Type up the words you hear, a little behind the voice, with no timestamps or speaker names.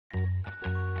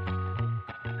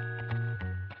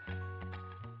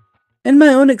In my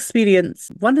own experience,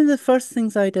 one of the first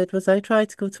things I did was I tried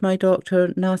to go to my doctor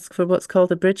and ask for what's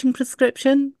called a bridging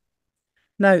prescription.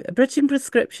 Now, a bridging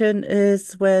prescription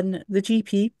is when the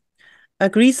GP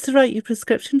agrees to write you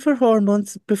prescription for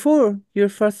hormones before your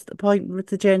first appointment with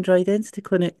the gender identity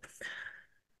clinic.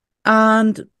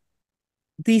 And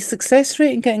the success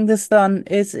rate in getting this done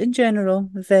is, in general,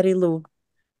 very low.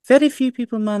 Very few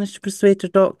people manage to persuade their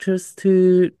doctors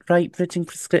to write bridging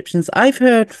prescriptions. I've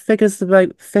heard figures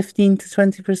about 15 to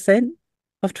 20%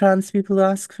 of trans people who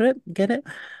ask for it get it.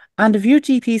 And if your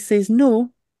GP says no,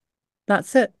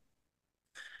 that's it.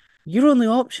 Your only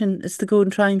option is to go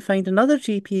and try and find another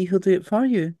GP who'll do it for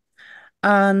you.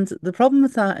 And the problem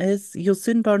with that is you'll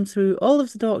soon burn through all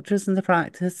of the doctors in the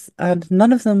practice and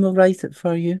none of them will write it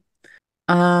for you.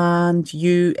 And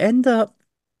you end up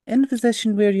in a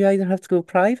position where you either have to go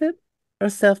private or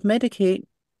self-medicate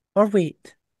or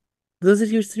wait. Those are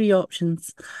your three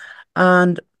options.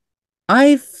 And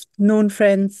I've known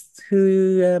friends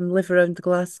who live around the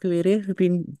Glasgow area who've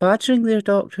been badgering their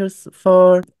doctors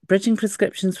for bridging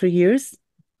prescriptions for years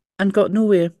and got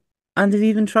nowhere. And they've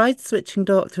even tried switching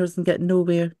doctors and get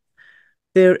nowhere.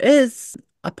 There is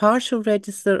a partial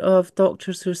register of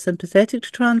doctors who are sympathetic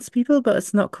to trans people, but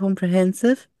it's not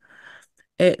comprehensive.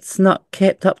 It's not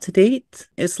kept up to date.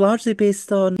 It's largely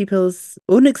based on people's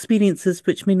own experiences,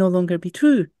 which may no longer be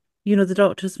true. You know, the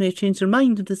doctors may have changed their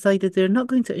mind and decided they're not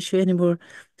going to issue any more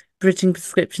bridging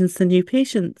prescriptions to new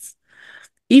patients.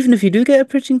 Even if you do get a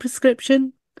bridging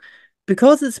prescription,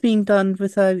 because it's being done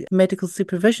without medical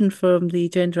supervision from the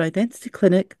gender identity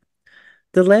clinic,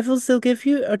 the levels they'll give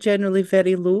you are generally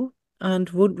very low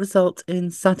and won't result in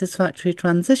satisfactory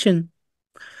transition.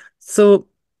 So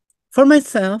for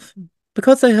myself,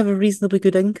 because I have a reasonably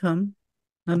good income,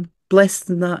 I'm blessed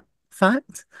in that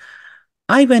fact,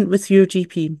 I went with your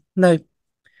GP. Now,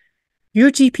 your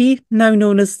GP, now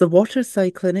known as the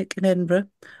Waterside Clinic in Edinburgh,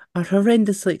 are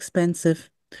horrendously expensive.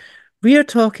 We are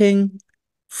talking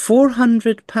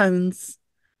 £400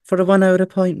 for a 1 hour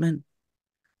appointment,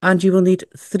 and you will need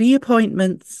three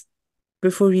appointments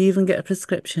before you even get a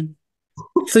prescription.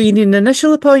 So you need an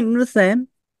initial appointment with them,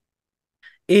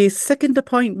 a second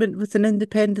appointment with an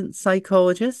independent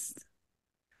psychologist,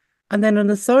 and then on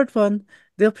the third one,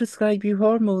 they'll prescribe you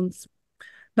hormones.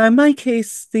 Now, in my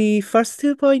case, the first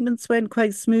two appointments went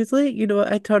quite smoothly. You know,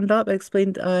 I turned up, I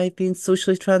explained I'd been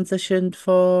socially transitioned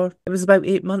for, it was about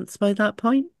 8 months by that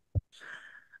point.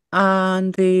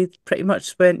 And they pretty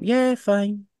much went, yeah,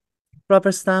 fine,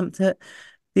 rubber stamped it.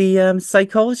 The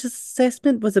psychologist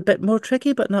assessment was a bit more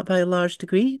tricky, but not by a large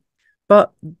degree.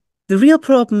 But the real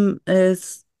problem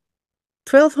is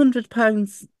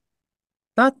 £1,200.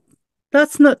 That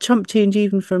that's not chump change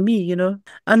even for me, you know.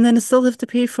 And then I still have to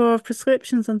pay for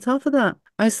prescriptions on top of that.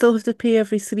 I still have to pay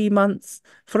every 3 months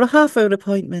for a half-hour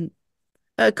appointment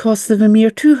at a cost of a mere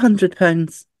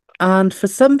 £200. And for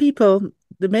some people,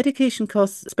 the medication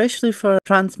costs, especially for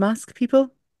trans masc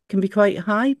people, can be quite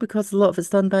high because a lot of it's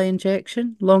done by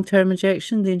injection, long-term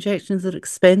injection. The injections are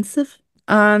expensive.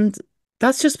 And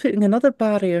that's just putting another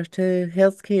barrier to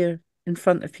healthcare in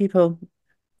front of people,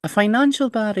 a financial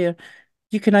barrier.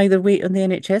 You can either wait on the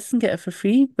NHS and get it for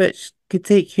free, which could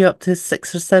take you up to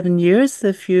 6 or 7 years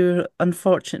if you're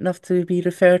unfortunate enough to be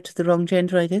referred to the wrong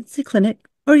gender identity clinic,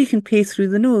 or you can pay through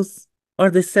the nose, or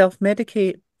they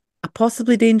self-medicate. A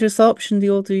possibly dangerous option the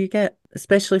older you get,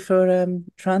 especially for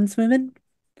trans women.